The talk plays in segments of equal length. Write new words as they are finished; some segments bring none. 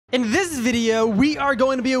In this video, we are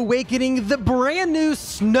going to be awakening the brand new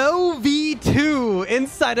Snow V2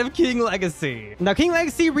 inside of King Legacy. Now, King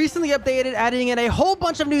Legacy recently updated, adding in a whole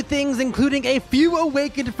bunch of new things, including a few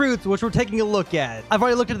awakened fruits, which we're taking a look at. I've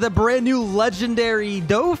already looked at the brand new legendary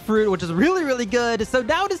dough fruit, which is really, really good. So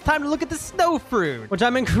now it is time to look at the snow fruit, which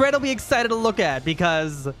I'm incredibly excited to look at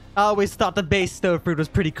because I always thought the base snow fruit was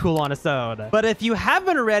pretty cool on its own. But if you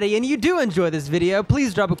haven't already and you do enjoy this video,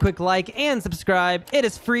 please drop a quick like and subscribe. It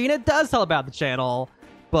is free and it does help out the channel.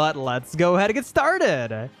 But let's go ahead and get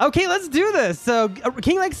started. Okay, let's do this. So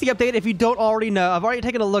King Legacy update, if you don't already know, I've already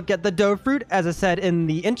taken a look at the dough fruit, as I said in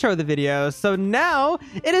the intro of the video. So now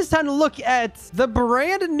it is time to look at the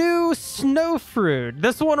brand new snow fruit.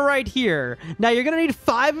 This one right here. Now you're going to need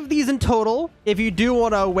 5 of these in total if you do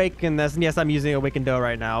want to awaken this. And yes, I'm using awakened dough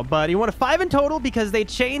right now, but you want 5 in total because they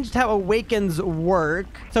changed how awakens work.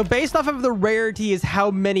 So based off of the rarity is how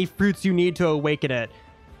many fruits you need to awaken it.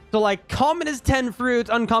 So like common is 10 fruits,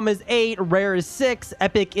 uncommon is 8, rare is 6,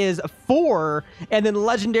 epic is 4, and then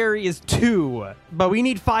legendary is 2. But we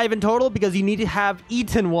need 5 in total because you need to have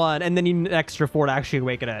eaten 1 and then you need an extra 4 to actually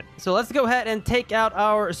awaken it. So let's go ahead and take out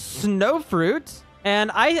our snow fruit.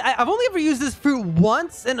 And I've only ever used this fruit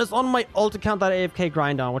once, and it's on my alt account that AFK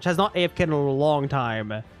grind on, which has not AFK in a long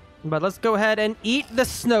time. But let's go ahead and eat the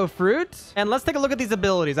snow fruit. And let's take a look at these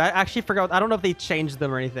abilities. I actually forgot. I don't know if they changed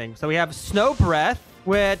them or anything. So we have snow breath,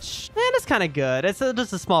 which, man, it's kind of good. It's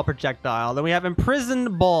just a small projectile. Then we have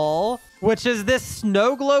imprisoned ball, which is this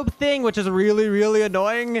snow globe thing, which is really, really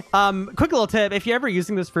annoying. Quick little tip. If you're ever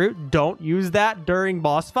using this fruit, don't use that during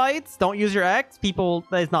boss fights. Don't use your X.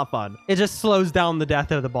 It's not fun. It just slows down the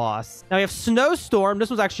death of the boss. Now we have snowstorm.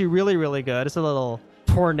 This one's actually really, really good. It's a little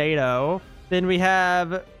tornado. Then we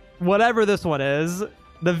have whatever this one is,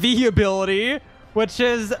 the V ability, which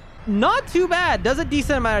is not too bad. Does a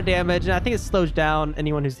decent amount of damage, and I think it slows down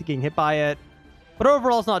anyone who's getting hit by it. But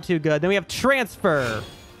overall, it's not too good. Then we have transfer,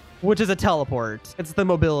 which is a teleport. It's the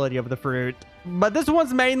mobility of the fruit. But this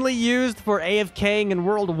one's mainly used for AFKing in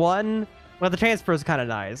World 1. Well, the transfer is kind of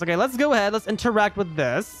nice. Okay, let's go ahead. Let's interact with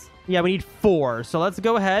this. Yeah, we need 4. So let's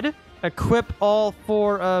go ahead. Equip all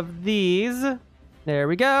 4 of these. There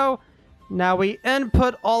we go. Now we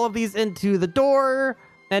input all of these into the door.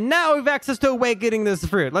 And now we have access to awakening this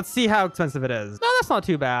fruit. Let's see how expensive it is. No, that's not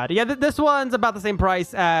too bad. Yeah, this one's about the same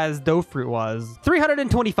price as dough fruit was.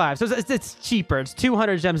 325. So it's cheaper. It's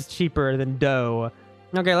 200 gems cheaper than dough.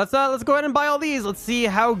 Okay, let's go ahead and buy all these. Let's see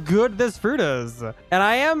how good this fruit is. And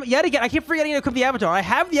I am, yet again, I keep forgetting to equip the avatar. I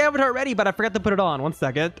have the avatar ready, but I forgot to put it on. 1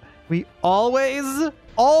 second. We always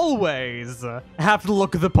have to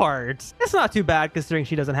look the part. It's not too bad considering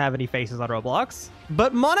she doesn't have any faces on Roblox.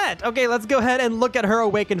 But Monette, okay, let's go ahead and look at her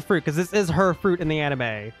awakened fruit because this is her fruit in the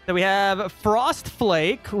anime. So we have Frost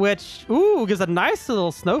Flake, which, ooh, gives a nice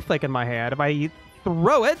little snowflake in my hand. If I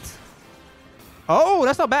throw it, oh,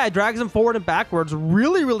 that's not bad. Drags him forward and backwards.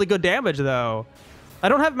 Really, really good damage though. I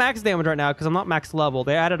don't have max damage right now because I'm not max level.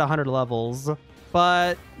 They added 100 levels.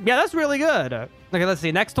 But yeah, that's really good. Okay, let's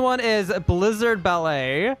see. Next one is Blizzard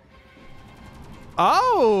Ballet.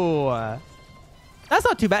 Oh, that's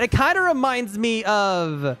not too bad. It kind of reminds me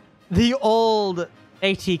of the old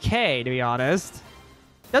ATK, to be honest.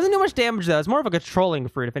 Doesn't do much damage, though. It's more of a controlling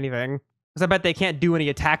fruit, if anything. Because I bet they can't do any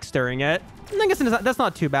attacks during it. I guess that's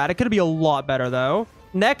not too bad. It could be a lot better, though.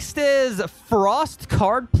 Next is Frost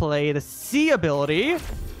Card Play, the C ability.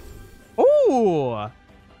 Ooh.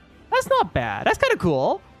 That's not bad. That's kind of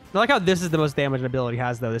cool. I like how this is the most damage an ability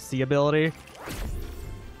has, though. The C ability.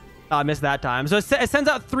 Oh, I missed that time. So it sends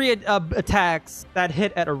out 3 attacks that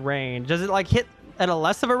hit at a range. Does it, like, hit at a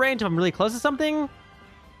less of a range if I'm really close to something?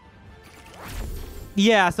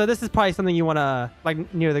 Yeah, so this is probably something you want to,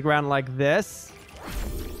 like, near the ground like this.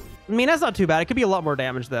 I mean, that's not too bad. It could be a lot more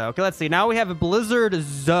damage, though. Okay, let's see. Now we have a Blizzard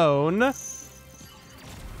Zone.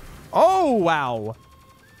 Oh, wow.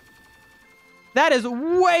 That is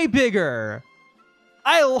way bigger.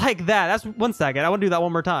 I like that. That's 1 second. I want to do that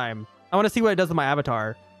one more time. I want to see what it does to my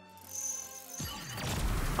avatar.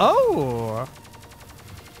 Oh.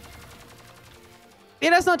 Yeah,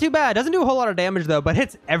 that's not too bad. Doesn't do a whole lot of damage, though, but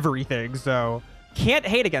hits everything, so can't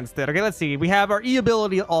hate against it. Okay, let's see. We have our E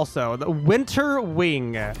ability also, the Winter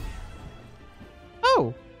Wing.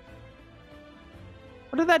 Oh.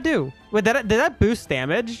 What did that do? Wait, did that boost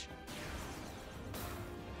damage?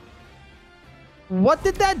 What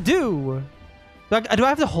did that do? Do I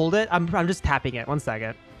have to hold it? I'm just tapping it. 1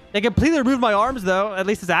 second. They completely removed my arms, though. At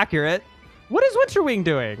least it's accurate. What is Winter Wing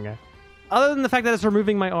doing? Other than the fact that it's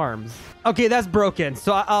removing my arms. Okay, that's broken.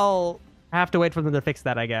 So I'll have to wait for them to fix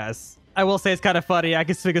that, I guess. I will say it's kind of funny. I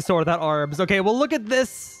can swing a sword without arms. Okay, we'll look at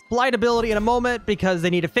this flight ability in a moment because they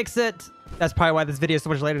need to fix it. That's probably why this video is so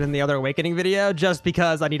much later than the other awakening video, just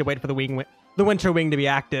because I need to wait for the winter wing to be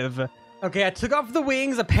active. Okay, I took off the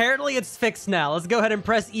wings. Apparently it's fixed now. Let's go ahead and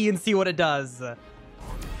press E and see what it does.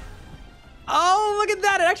 Oh, look at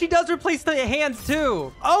that. It actually does replace the hands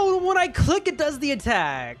too. Oh, when I click, it does the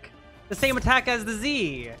attack. The same attack as the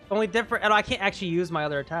Z. Only different. And I can't actually use my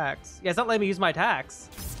other attacks. Yeah, it's not letting me use my attacks.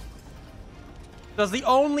 That's the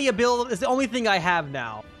only ability. It's the only thing I have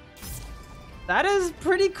now. That is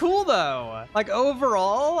pretty cool though. Like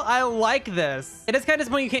overall, I like this. It is kind of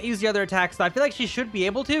disappointing you can't use the other attacks, so I feel like she should be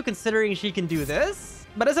able to, considering she can do this.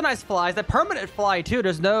 But it's a nice fly. It's a permanent fly too.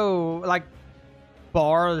 There's no like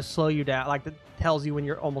bar to slow you down, like that tells you when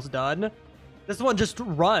you're almost done. This one just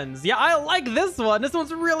runs. Yeah, I like this one. This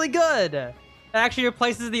one's really good. It actually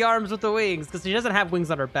replaces the arms with the wings because she doesn't have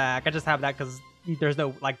wings on her back. I just have that because there's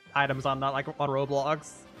no like items on that, like on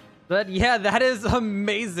Roblox. But yeah, that is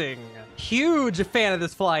amazing. Huge fan of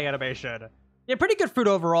this flying animation. Yeah, pretty good fruit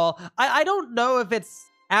overall. I don't know if it's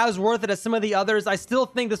as worth it as some of the others. I still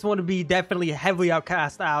think this one would be definitely heavily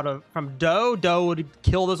outcast from Doe. Doe would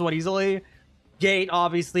kill this one easily. Gate,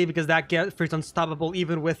 obviously, because that fruit's unstoppable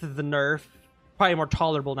even with the nerf. Probably more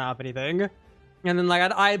tolerable now, if anything. And then,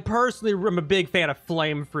 like, I personally am a big fan of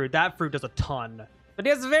Flame Fruit. That fruit does a ton. But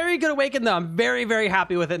it's very good Awaken, though. I'm very, very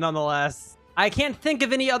happy with it, nonetheless. I can't think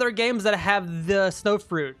of any other games that have the Snow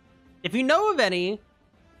Fruit. If you know of any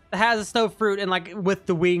that has a Snow Fruit and, like, with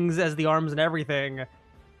the wings as the arms and everything,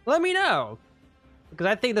 let me know. Because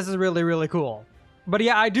I think this is really, really cool. But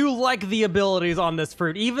yeah, I do like the abilities on this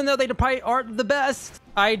fruit. Even though they probably aren't the best,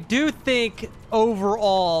 I do think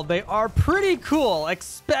overall they are pretty cool,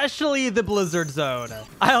 especially the Blizzard Zone.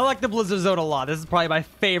 I like the Blizzard Zone a lot. This is probably my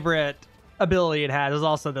favorite ability it has. There's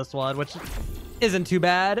also this one, which isn't too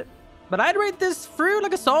bad. But I'd rate this fruit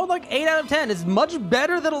like a solid like 8 out of 10. It's much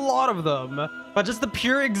better than a lot of them. But just the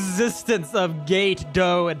pure existence of Gate,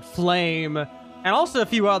 Doe, and Flame, and also a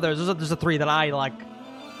few others. There's a 3 that I like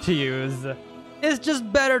to use. It's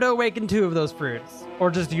just better to awaken 2 of those fruits. Or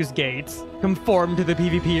just use Gates. Conform to the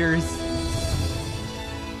PvPers.